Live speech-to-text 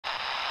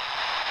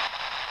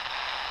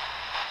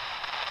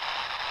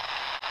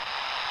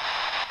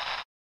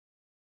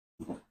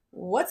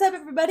What's up,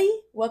 everybody?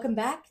 Welcome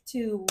back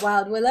to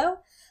Wylde Willow.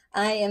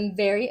 I am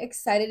very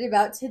excited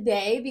about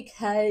today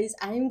because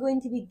I'm going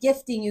to be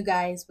gifting you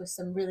guys with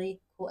some really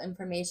cool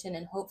information,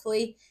 and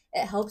hopefully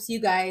it helps you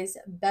guys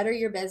better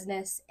your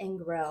business and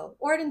grow,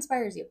 or it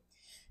inspires you.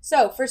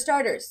 So for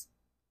starters,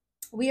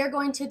 we are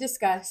going to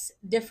discuss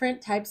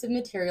different types of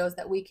materials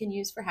that we can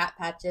use for hat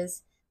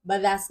patches,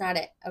 but that's not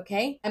it,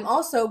 okay? I'm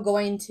also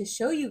going to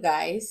show you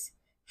guys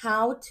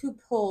how to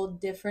pull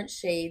different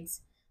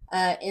shades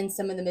in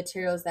some of the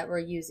materials that we're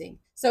using.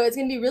 So it's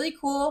going to be really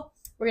cool.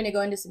 We're going to go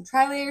into some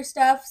tri-layer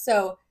stuff.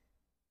 So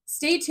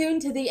stay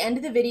tuned to the end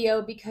of the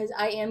video because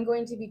I am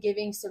going to be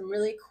giving some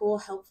really cool,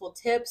 helpful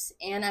tips,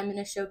 and I'm going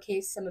to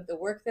showcase some of the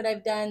work that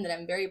I've done that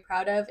I'm very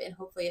proud of, and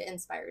hopefully it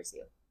inspires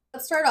you.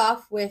 Let's start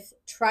off with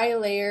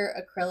tri-layer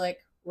acrylic,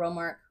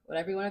 Romark,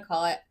 whatever you want to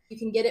call it. You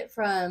can get it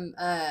from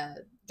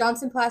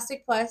Johnson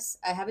Plastic Plus.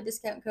 I have a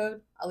discount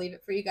code. I'll leave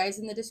it for you guys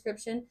in the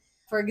description.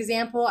 For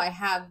example, I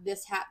have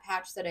this hat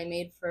patch that I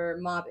made for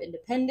Mob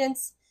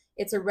Independence.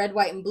 It's a red,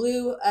 white, and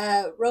blue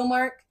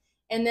Romark.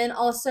 And then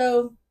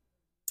also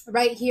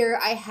right here,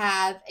 I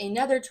have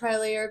another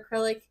tri-layer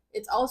acrylic.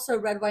 It's also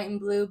red, white, and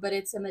blue, but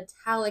it's a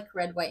metallic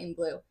red, white, and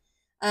blue.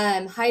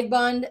 Hide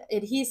Bond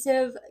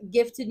Adhesive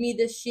gifted me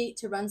this sheet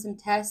to run some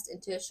tests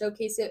and to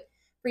showcase it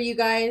for you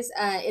guys.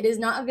 It is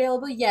not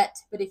available yet,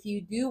 but if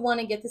you do want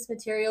to get this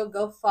material,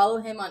 go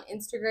follow him on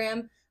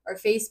Instagram or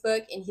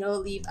Facebook, and he'll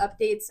leave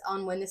updates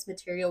on when this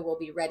material will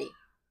be ready.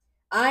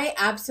 I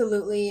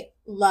absolutely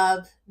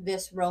love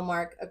this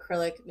Romark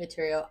acrylic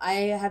material. I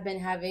have been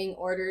having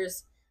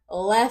orders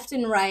left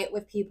and right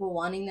with people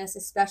wanting this,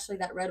 especially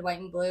that red, white,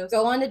 and blue.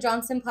 Go on to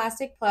Johnson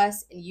Plastic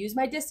Plus and use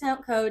my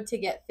discount code to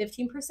get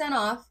 15%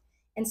 off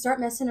and start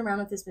messing around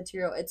with this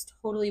material. It's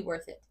totally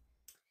worth it.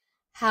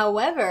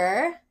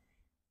 However,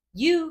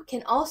 you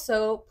can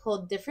also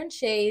pull different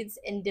shades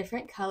and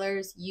different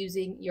colors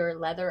using your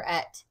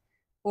Leatherette.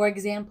 For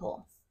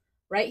example,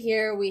 right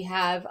here we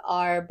have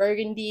our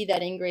burgundy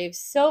that engraves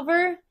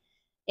silver,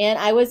 and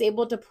I was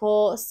able to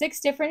pull 6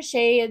 different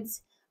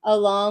shades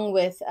along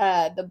with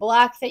the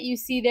black that you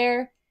see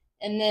there,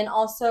 and then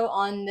also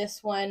on this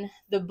one,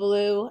 the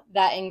blue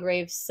that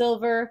engraves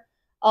silver.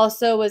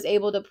 Also was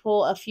able to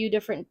pull a few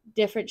different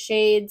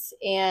shades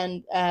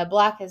and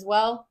black as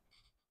well.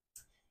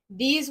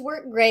 These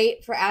work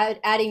great for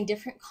adding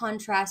different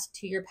contrast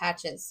to your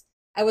patches.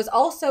 I was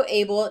also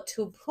able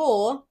to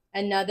pull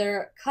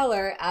another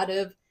color out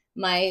of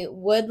my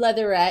wood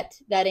leatherette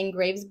that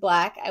engraves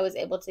black. I was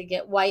able to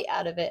get white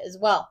out of it as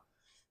well.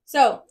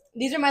 So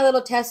these are my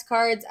little test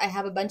cards. I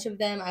have a bunch of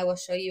them. I will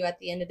show you at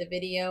the end of the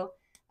video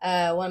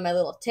one of my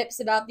little tips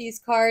about these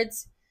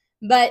cards.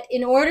 But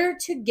in order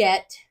to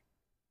get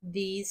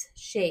these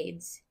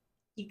shades,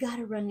 you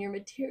gotta run your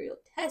material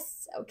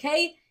tests,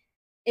 okay?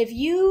 If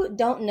you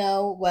don't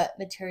know what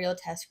material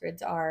test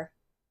grids are,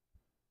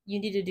 you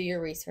need to do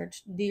your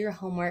research, do your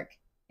homework,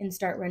 and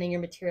start running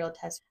your material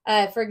test.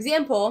 For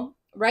example,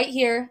 right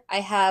here, I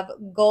have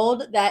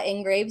gold that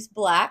engraves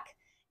black,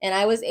 and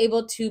I was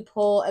able to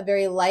pull a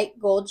very light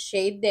gold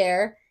shade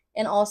there,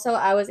 and also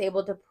I was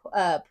able to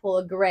pull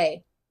a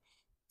gray.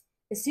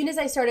 As soon as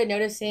I started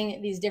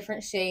noticing these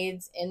different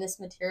shades in this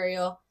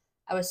material,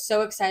 I was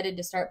so excited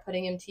to start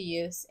putting them to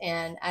use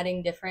and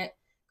adding different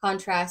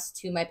contrasts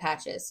to my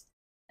patches.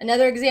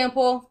 Another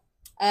example,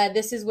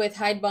 this is with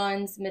Hide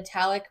Bond's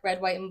metallic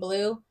red, white, and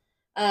blue.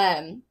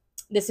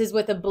 This is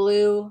with a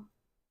blue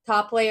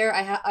top layer.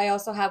 I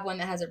also have one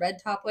that has a red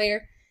top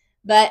layer.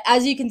 But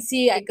as you can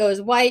see, it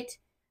goes white,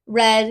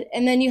 red,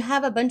 and then you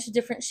have a bunch of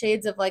different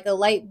shades of like a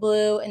light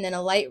blue and then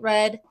a light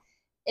red.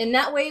 And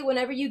that way,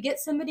 whenever you get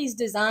somebody's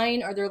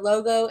design or their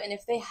logo, and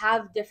if they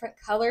have different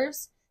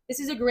colors, this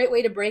is a great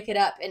way to break it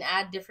up and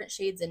add different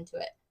shades into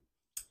it.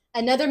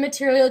 Another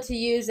material to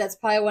use that's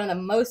probably one of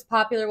the most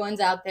popular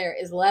ones out there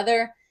is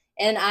leather.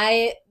 And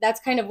that's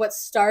kind of what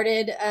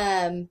started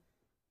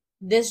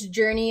this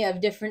journey of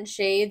different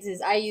shades.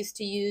 Is I used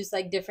to use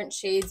like different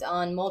shades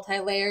on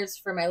multi-layers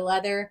for my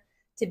leather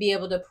to be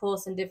able to pull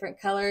some different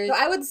colors. So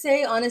I would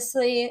say,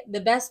 honestly,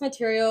 the best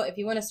material if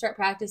you want to start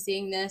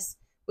practicing this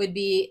would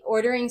be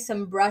ordering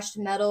some brushed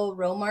metal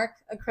Romark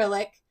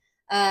acrylic.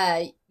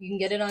 You can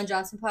get it on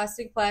Johnson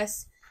Plastic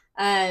Plus.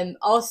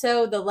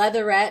 Also, the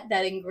leatherette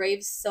that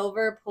engraves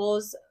silver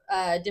pulls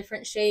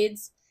different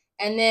shades.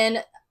 And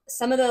then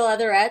some of the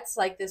leatherettes,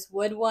 like this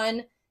wood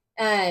one,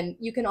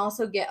 you can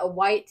also get a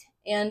white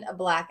and a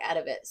black out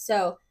of it.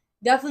 So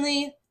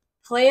definitely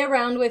play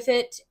around with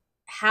it,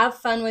 have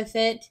fun with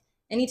it.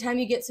 Anytime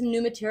you get some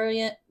new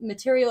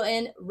material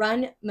in,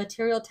 run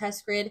material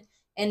test grid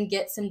and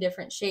get some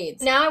different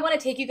shades. Now I want to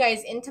take you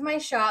guys into my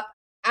shop.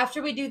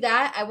 After we do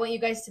that, I want you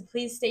guys to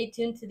please stay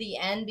tuned to the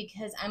end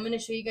because I'm going to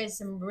show you guys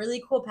some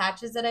really cool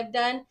patches that I've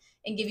done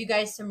and give you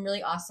guys some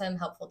really awesome,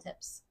 helpful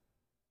tips.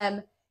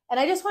 And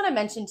I just want to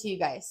mention to you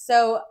guys,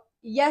 so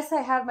yes, I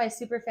have my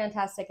super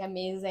fantastic,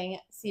 amazing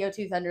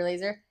CO2 Thunder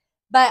laser,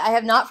 but I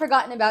have not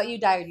forgotten about you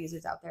diode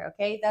users out there,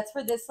 okay? That's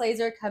where this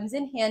laser comes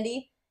in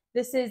handy.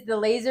 This is the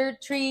Laser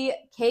Tree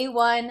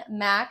K1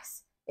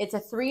 Max. It's a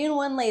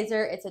 3-in-1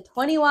 laser. It's a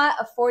 20 watt,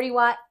 a 40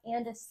 watt,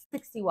 and a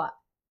 60 watt,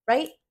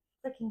 right?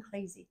 Freaking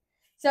crazy.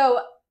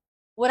 So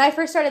when I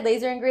first started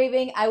laser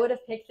engraving, I would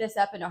have picked this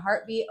up in a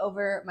heartbeat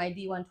over my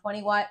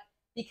D120 watt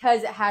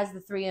because it has the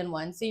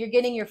 3-in-1. So you're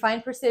getting your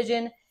fine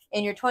precision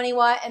in your 20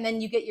 watt, and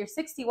then you get your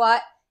 60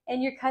 watt,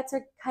 and your cuts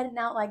are cutting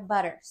out like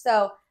butter.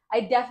 So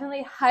I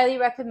definitely highly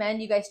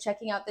recommend you guys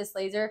checking out this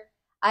laser.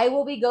 I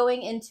will be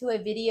going into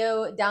a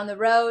video down the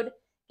road,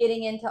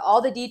 getting into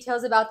all the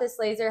details about this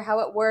laser, how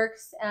it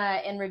works,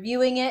 and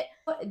reviewing it.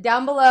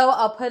 Down below,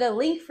 I'll put a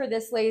link for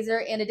this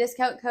laser and a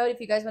discount code if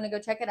you guys want to go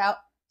check it out.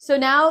 So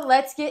now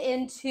let's get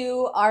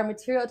into our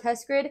material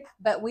test grid,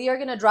 but we are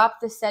going to drop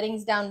the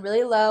settings down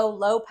really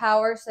low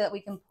power, so that we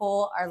can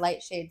pull our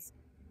light shades.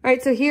 All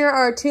right, so here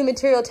are 2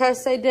 material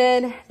tests I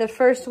did. The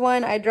first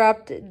one, I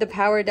dropped the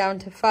power down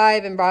to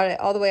 5 and brought it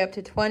all the way up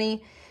to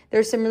 20.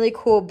 There's some really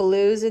cool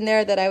blues in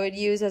there that I would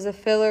use as a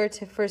filler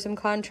for some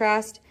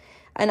contrast.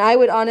 And I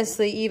would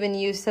honestly even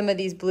use some of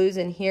these blues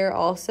in here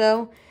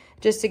also,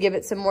 just to give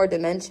it some more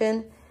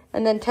dimension.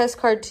 And then test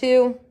card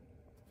 2,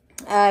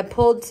 I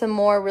pulled some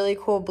more really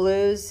cool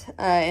blues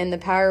in the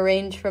power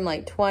range from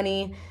like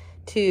 20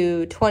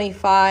 to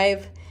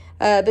 25.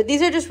 But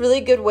these are just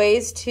really good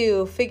ways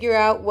to figure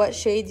out what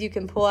shades you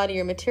can pull out of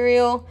your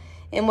material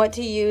and what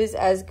to use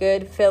as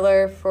good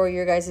filler for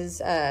your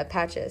guys'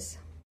 patches.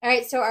 All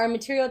right, so our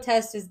material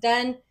test is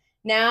done.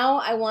 Now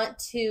I want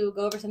to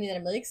go over something that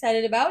I'm really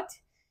excited about.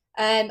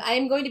 I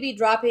am going to be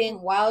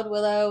dropping Wylde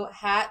Willow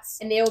hats,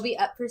 and they will be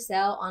up for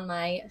sale on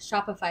my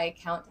Shopify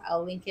account.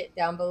 I'll link it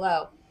down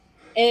below.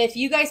 If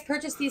you guys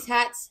purchase these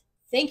hats,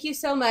 thank you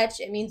so much.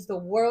 It means the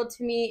world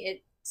to me.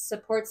 It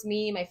supports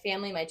me, my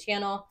family, my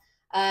channel.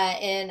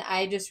 And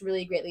I just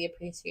really greatly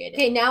appreciate it.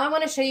 Okay, now I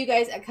want to show you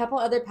guys a couple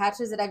other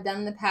patches that I've done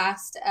in the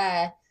past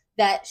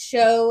that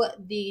show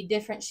the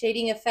different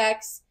shading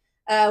effects.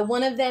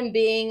 One of them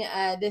being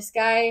this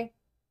guy.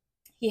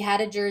 He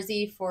had a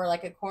jersey for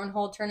like a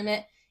cornhole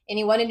tournament, and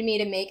he wanted me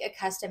to make a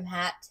custom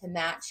hat to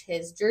match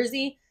his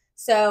jersey.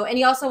 So, and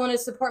he also wanted to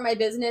support my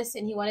business,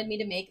 and he wanted me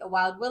to make a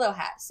Wylde Willow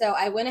hat. So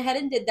I went ahead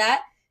and did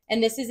that,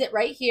 and this is it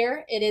right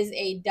here. It is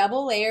a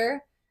double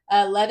layer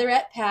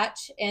leatherette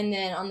patch, and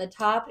then on the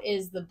top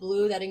is the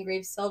blue that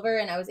engraves silver,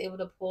 and I was able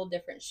to pull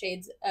different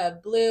shades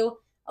of blue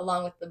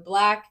along with the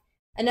black.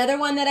 Another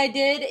one that I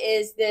did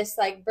is this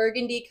like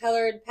burgundy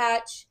colored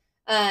patch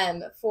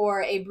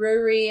for a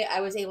brewery. I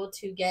was able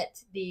to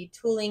get the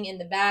tooling in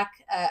the back,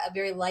 a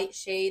very light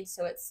shade,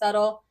 so it's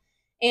subtle.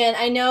 And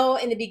I know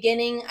in the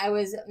beginning I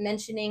was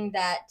mentioning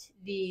that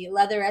the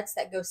leatherettes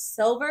that go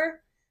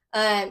silver,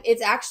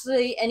 it's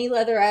actually any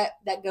leatherette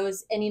that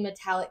goes any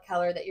metallic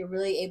color that you're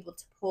really able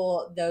to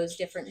pull those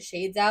different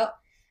shades out.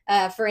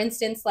 For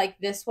instance, like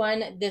this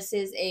one, this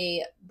is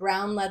a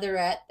brown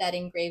leatherette that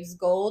engraves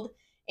gold.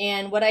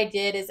 And what I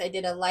did is I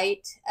did a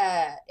light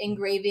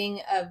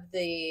engraving of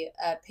the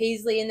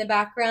paisley in the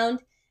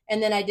background,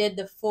 and then I did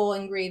the full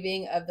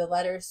engraving of the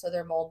letters so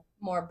they're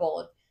more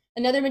bold.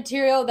 Another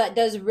material that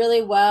does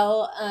really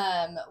well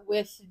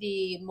with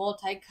the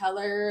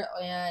multicolor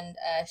and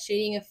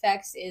shading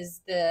effects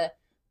is the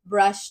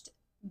brushed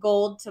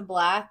gold to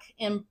black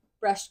and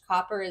brushed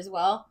copper as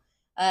well.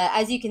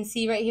 As you can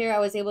see right here, I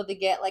was able to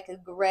get like a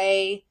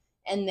gray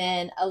and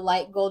then a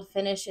light gold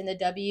finish in the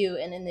W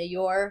and in the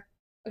your.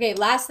 Okay,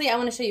 lastly, I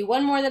want to show you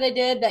one more that I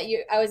did that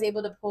I was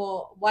able to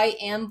pull white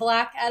and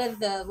black out of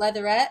the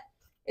leatherette.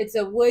 It's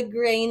a wood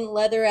grain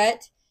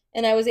leatherette,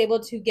 and I was able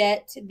to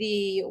get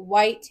the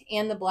white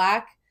and the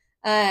black.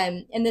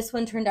 And this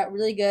one turned out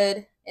really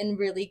good and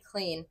really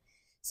clean.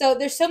 So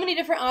there's so many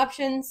different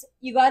options.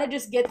 You got to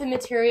just get the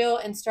material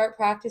and start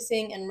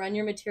practicing and run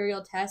your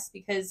material tests,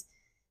 because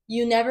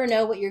you never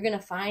know what you're going to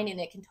find, and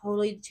it can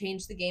totally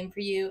change the game for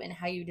you and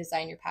how you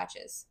design your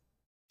patches.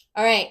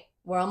 All right,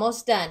 we're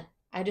almost done.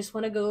 I just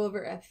want to go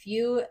over a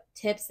few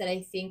tips that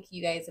I think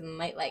you guys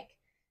might like.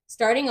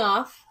 Starting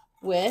off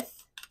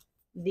with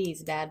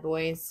these bad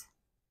boys.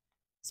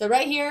 So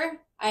right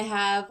here, I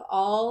have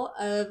all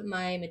of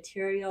my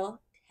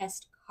material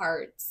test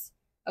cards,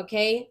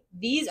 okay?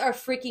 These are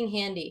freaking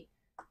handy.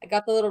 I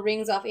got the little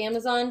rings off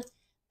Amazon,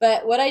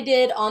 but what I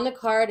did on the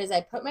card is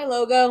I put my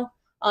logo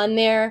on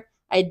there.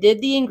 I did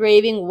the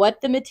engraving,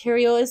 what the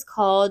material is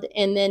called,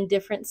 and then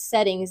different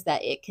settings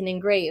that it can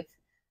engrave.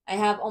 I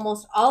have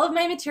almost all of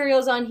my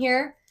materials on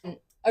here.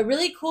 A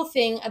really cool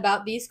thing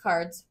about these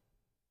cards,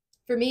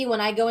 for me, when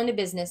I go into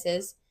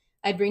businesses,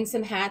 I bring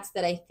some hats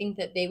that I think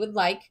that they would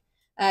like.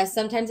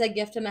 Sometimes I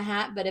gift them a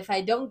hat, but if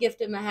I don't gift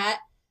them a hat,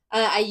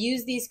 I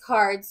use these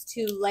cards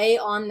to lay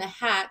on the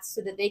hats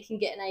so that they can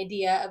get an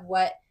idea of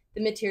what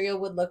the material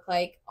would look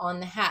like on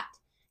the hat.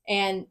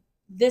 And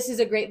this is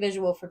a great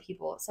visual for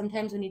people.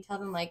 Sometimes when you tell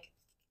them, like,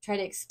 try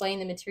to explain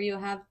the material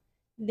you have,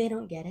 they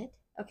don't get it,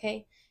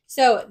 okay?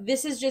 So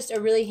this is just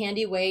a really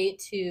handy way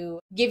to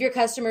give your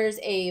customers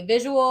a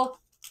visual.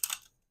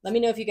 Let me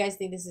know if you guys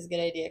think this is a good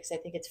idea, because I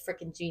think it's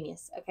freaking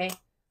genius, okay?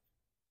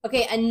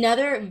 Okay,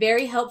 another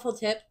very helpful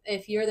tip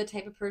if you're the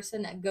type of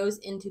person that goes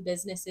into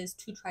businesses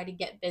to try to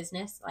get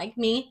business like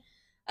me.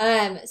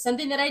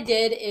 Something that I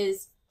did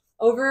is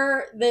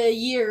over the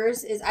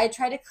years is I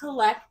try to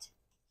collect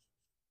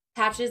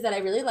patches that I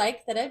really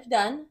like that I've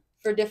done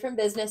for different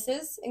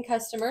businesses and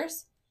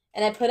customers,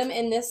 and I put them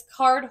in this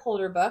card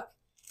holder book.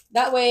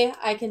 That way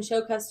I can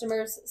show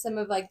customers some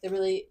of like the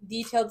really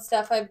detailed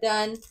stuff I've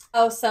done,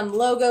 how some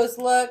logos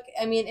look.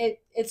 I mean,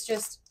 it's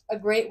just a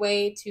great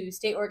way to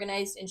stay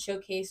organized and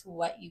showcase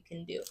what you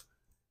can do.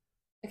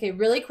 Okay,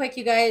 really quick,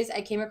 you guys,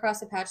 I came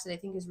across a patch that I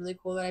think is really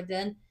cool that I've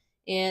done,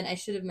 and I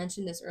should have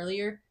mentioned this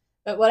earlier,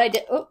 but what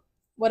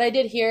I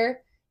did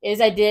here is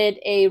I did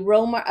a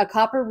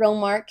copper row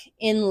mark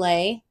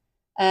inlay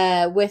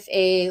with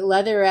a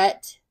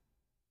leatherette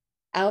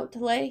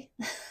outlay.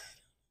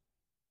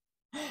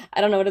 I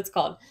don't know what it's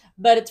called,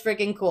 but it's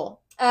freaking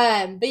cool.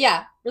 But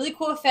yeah, really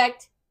cool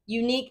effect,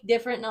 unique,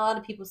 different, not a lot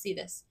of people see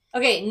this.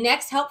 Okay,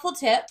 next helpful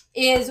tip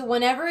is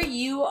whenever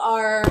you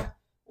are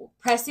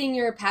pressing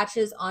your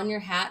patches on your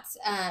hats,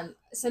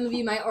 some of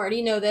you might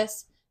already know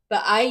this,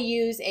 but I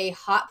use a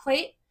hot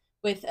plate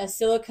with a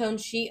silicone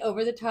sheet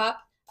over the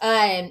top.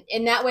 And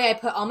that way I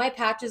put all my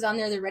patches on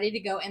there, they're ready to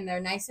go, and they're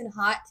nice and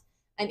hot.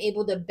 I'm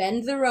able to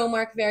bend the row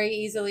mark very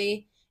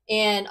easily.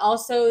 And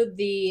also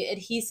the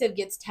adhesive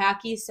gets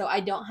tacky, so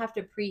I don't have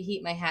to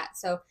preheat my hat.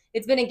 So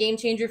it's been a game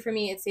changer for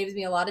me. It saves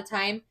me a lot of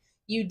time.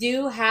 You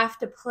do have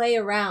to play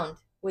around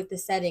with the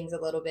settings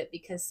a little bit,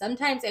 because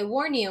sometimes, I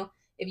warn you,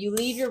 if you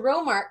leave your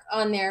row mark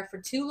on there for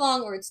too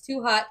long or it's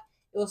too hot,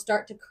 it will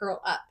start to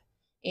curl up,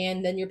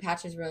 and then your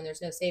patch is ruined.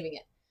 There's no saving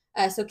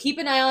it. So keep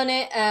an eye on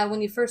it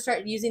when you first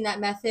start using that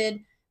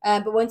method.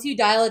 But once you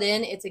dial it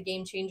in, it's a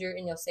game changer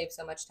and you'll save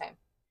so much time.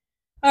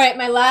 All right,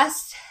 my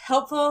last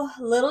helpful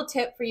little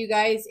tip for you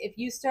guys, if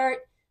you start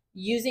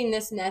using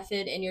this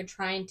method and you're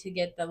trying to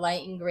get the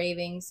light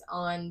engravings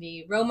on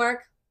the row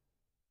mark,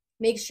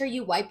 make sure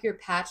you wipe your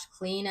patch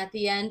clean at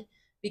the end,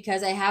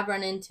 because I have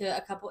run into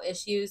a couple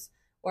issues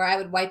where I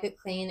would wipe it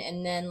clean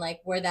and then like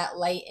where that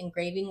light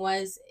engraving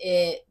was,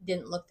 it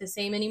didn't look the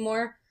same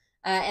anymore.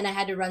 And I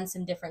had to run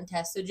some different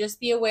tests. So just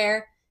be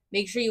aware,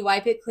 make sure you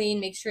wipe it clean,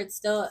 make sure it's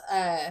still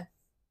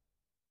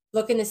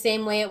looking the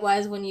same way it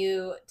was when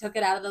you took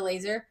it out of the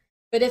laser.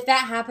 But if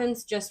that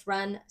happens, just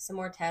run some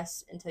more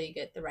tests until you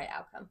get the right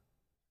outcome.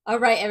 All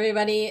right,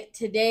 everybody.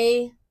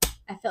 Today,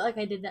 I felt like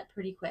I did that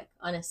pretty quick,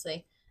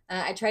 honestly.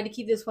 I tried to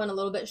keep this one a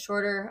little bit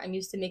shorter. I'm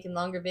used to making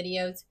longer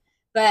videos.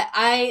 But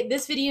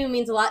this video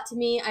means a lot to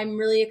me. I'm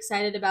really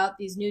excited about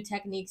these new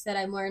techniques that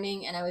I'm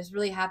learning, and I was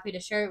really happy to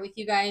share it with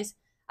you guys.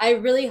 I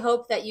really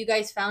hope that you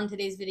guys found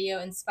today's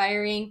video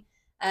inspiring.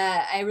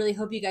 I really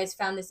hope you guys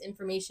found this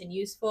information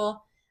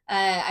useful.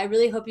 I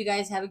really hope you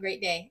guys have a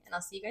great day, and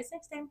I'll see you guys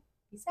next time.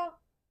 Peace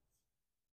out.